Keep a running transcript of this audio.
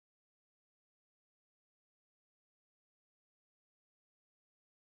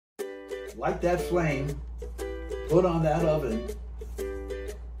light that flame, put on that oven,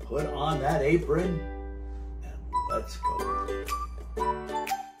 put on that apron, and let's go.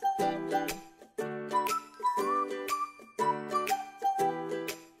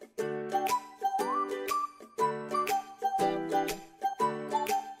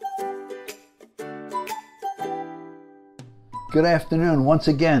 Good afternoon once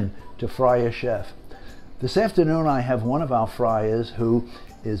again to Friar Chef. This afternoon I have one of our friars who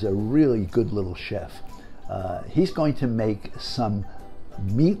is a really good little chef. He's going to make some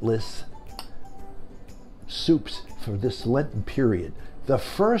meatless soups for this Lenten period. The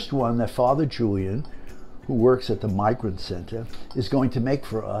first one that Father Julian, who works at the Migrant Center, is going to make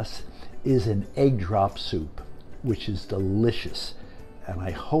for us is an egg drop soup, which is delicious, and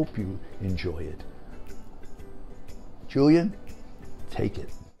I hope you enjoy it. Julian, take it.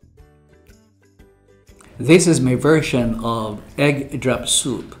 This is my version of egg drop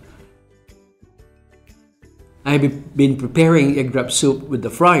soup. I've been preparing egg drop soup with the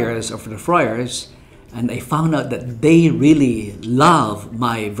Friars, or for the Friars, and I found out that they really love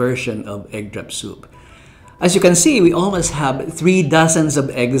my version of egg drop soup. As you can see, we almost have 3 dozens of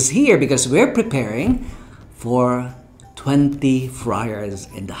eggs here because we're preparing for 20 Friars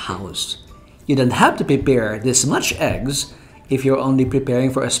in the house. You don't have to prepare this much eggs if you're only preparing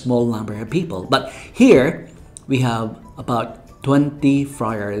for a small number of people. But here, we have about 20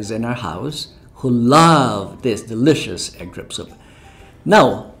 Friars in our house who love this delicious egg drop soup.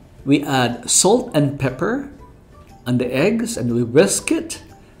 Now, we add salt and pepper on the eggs, and we whisk it,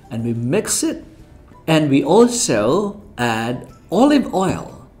 and we mix it, and we also add olive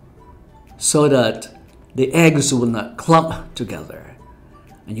oil so that the eggs will not clump together.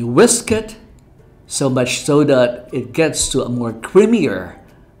 And you whisk it so much so that it gets to a more creamier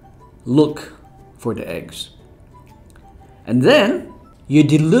look for the eggs. And then you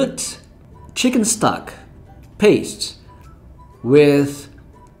dilute chicken stock paste with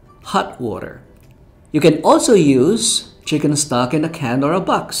hot water. You can also use chicken stock in a can or a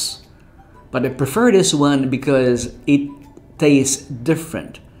box, but I prefer this one because it tastes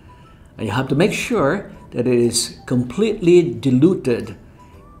different. And you have to make sure that it is completely diluted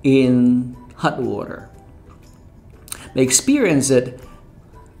in hot water. My experience that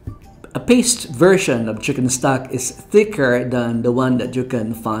a paste version of chicken stock is thicker than the one that you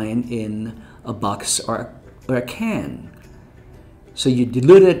can find in a box or a can. So you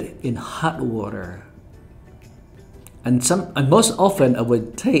dilute it in hot water. And most often I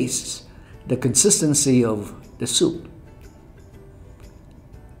would taste the consistency of the soup.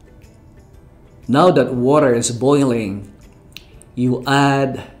 Now that water is boiling, you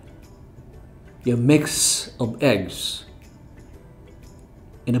add your mix of eggs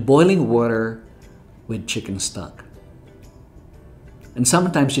in a boiling water with chicken stock. And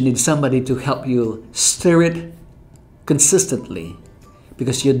sometimes you need somebody to help you stir it consistently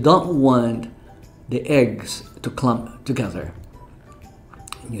because you don't want the eggs to clump together.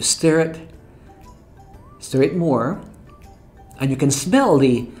 You stir it more, and you can smell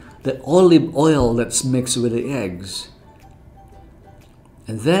the olive oil that's mixed with the eggs.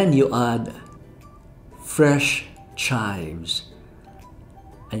 And then you add fresh chives,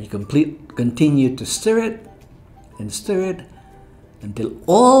 and you continue to stir it until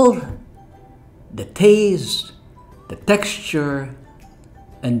all the taste, the texture,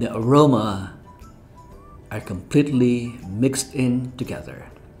 and the aroma are completely mixed in together.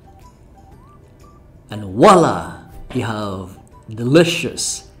 And voila, you have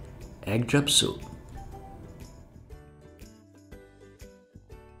delicious egg drop soup.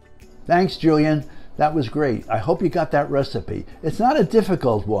 Thanks, Julian. That was great. I hope you got that recipe. It's not a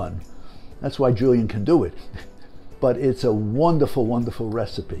difficult one. That's why Julian can do it. But it's a wonderful, wonderful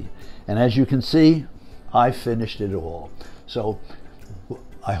recipe. And as you can see, I finished it all. So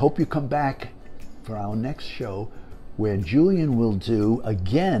I hope you come back for our next show where Julian will do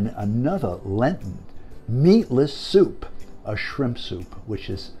again another Lenten meatless soup, a shrimp soup, which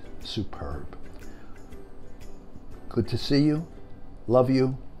is superb. Good to see you. Love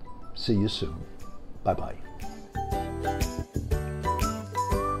you. See you soon. Bye-bye.